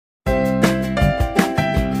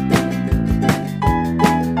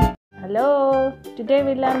Hello, today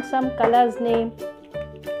we learn some colors name.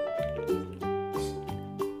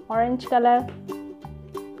 Orange color,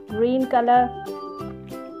 green color,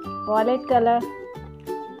 violet color,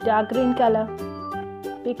 dark green color,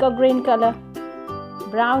 peacock green color,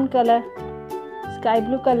 brown color, sky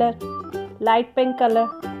blue color, light pink color,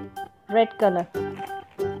 red color.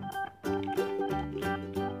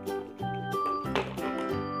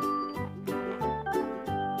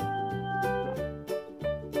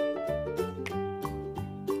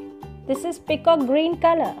 This is peacock green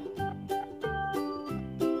color.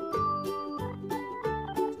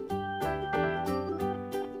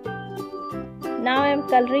 Now I am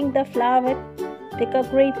coloring the flower with peacock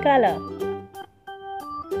green color.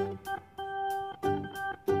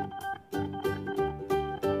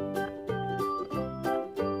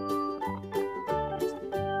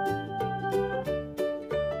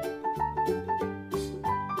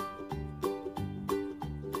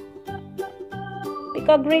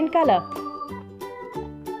 Peacock green color,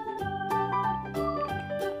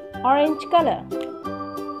 orange color,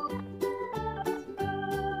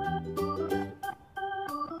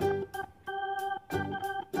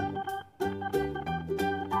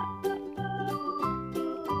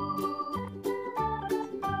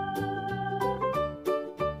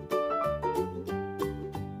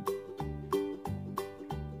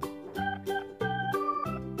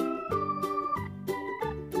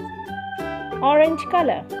 orange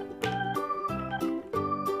color,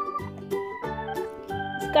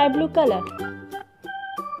 sky blue color,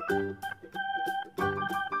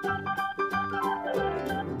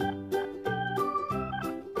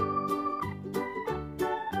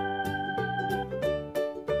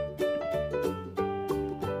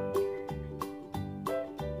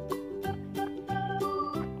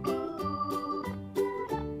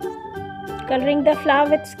 coloring the flower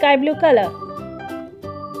with sky blue color.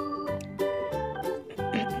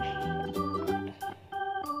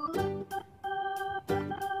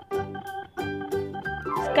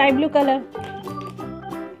 Sky blue color,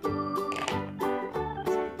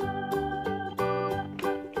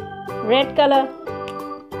 red color,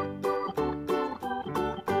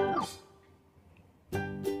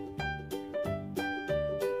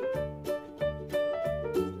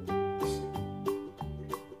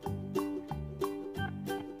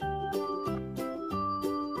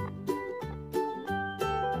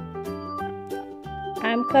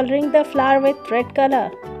 I am coloring the flower with red color.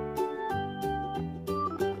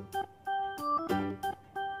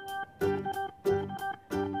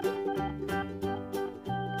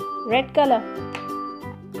 Red color,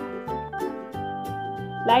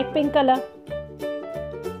 light pink color,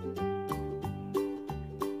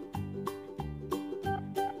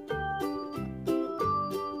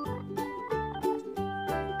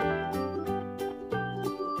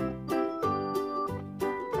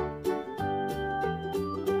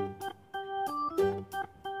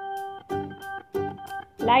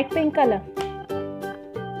 light pink color,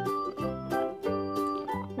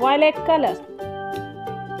 violet color,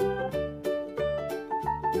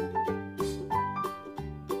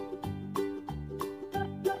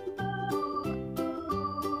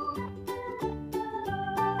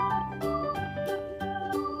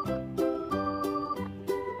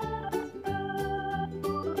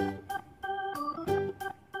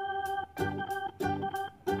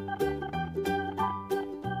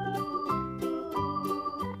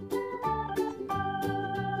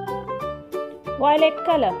 violet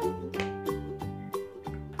color,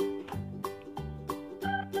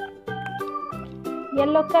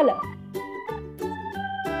 yellow color.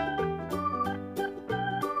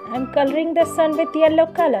 I am coloring the sun with yellow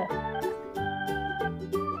color.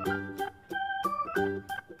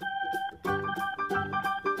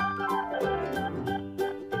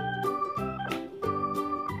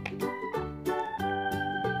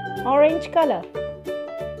 Orange color,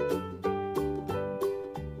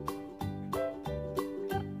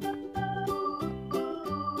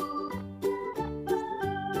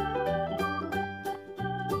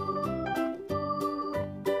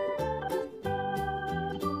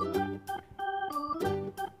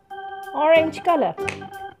 orange color.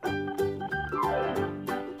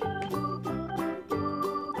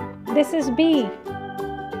 This is bee,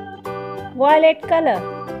 violet color,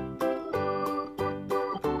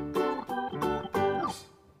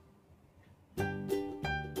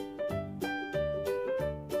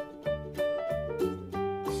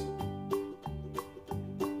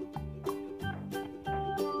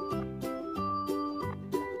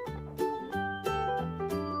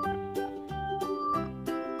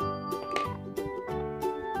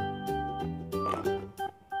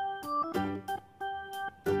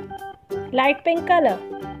 Light pink color.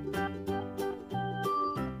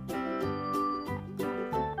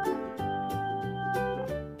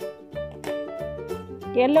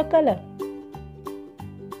 Yellow color.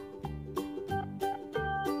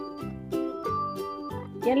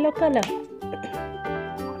 Yellow color.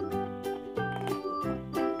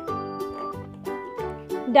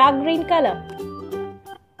 Dark green color.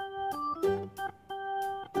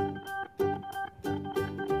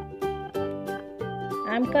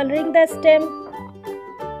 I'm coloring the stem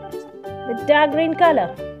with dark green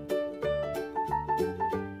color.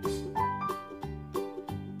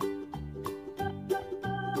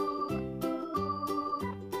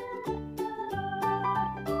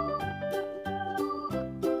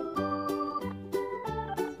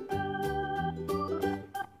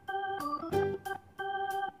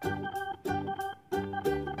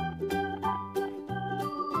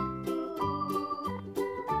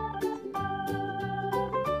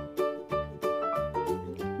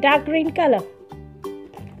 Dark green color.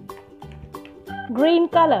 Green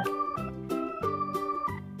color.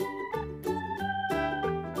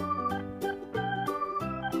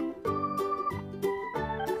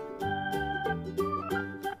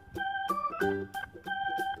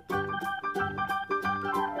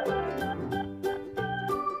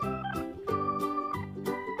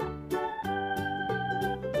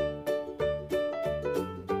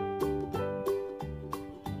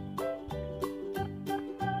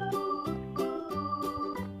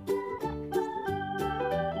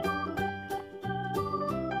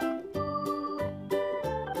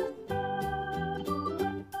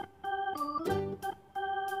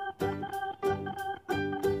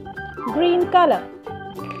 Green color.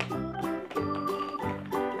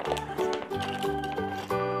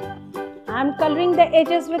 I'm coloring the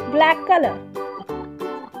edges with black color.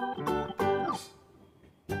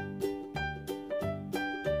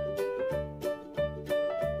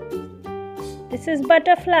 This is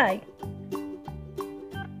butterfly.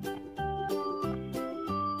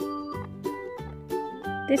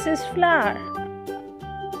 This is flower.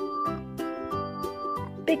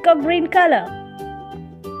 Pick a green color.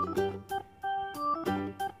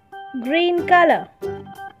 Green color.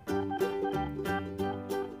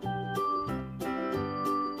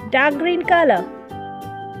 Dark green color.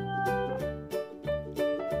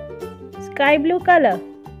 Sky blue color.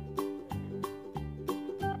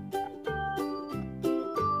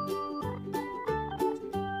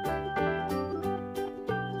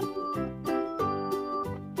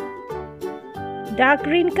 Dark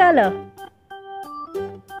green color.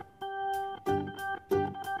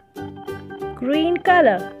 Green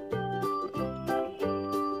color.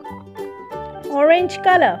 Orange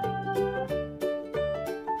color.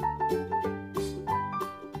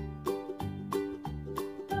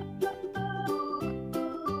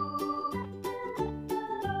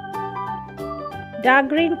 Dark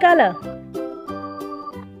green color.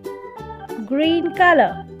 Green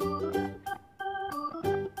color.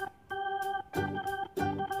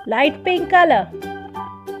 Light pink color.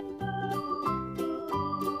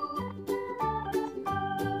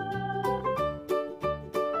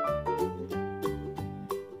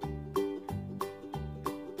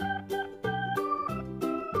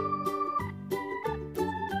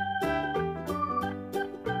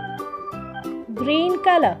 Green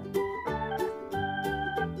color.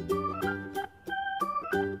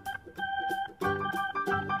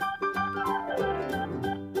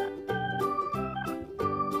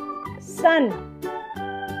 Sun.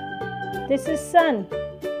 This is sun.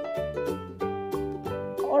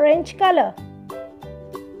 Orange color.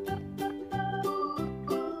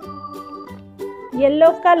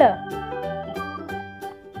 Yellow color.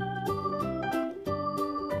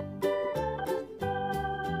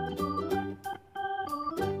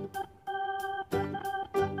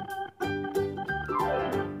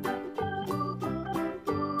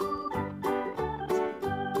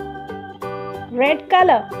 Red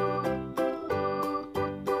color.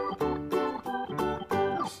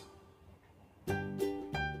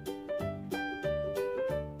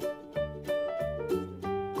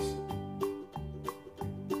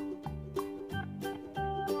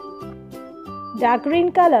 Dark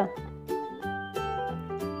green color.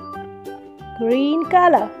 Green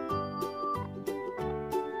color.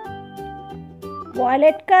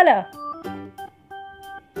 Violet color.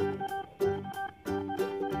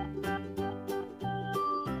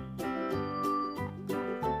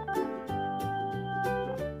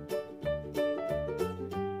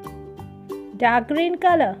 Dark green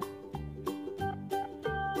color.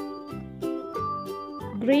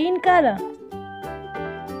 Green color.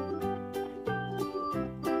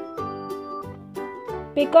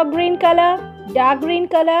 peacock green color, dark green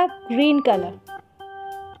color, green color.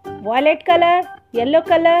 Violet color, yellow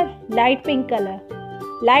color, light pink color.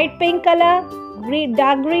 Light pink color,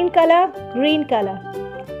 dark green color, green color.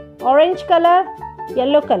 Orange color,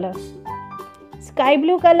 yellow color. Sky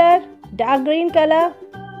blue color, dark green color,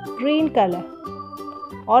 green color.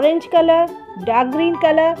 Orange color, dark green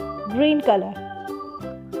color, green color.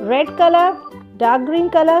 Red color, dark green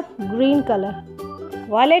color, green color.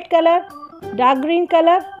 Violet color, dark green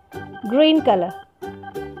color, green color.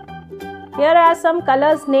 Here are some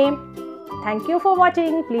colors named. Thank you for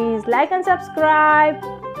watching. Please like and subscribe.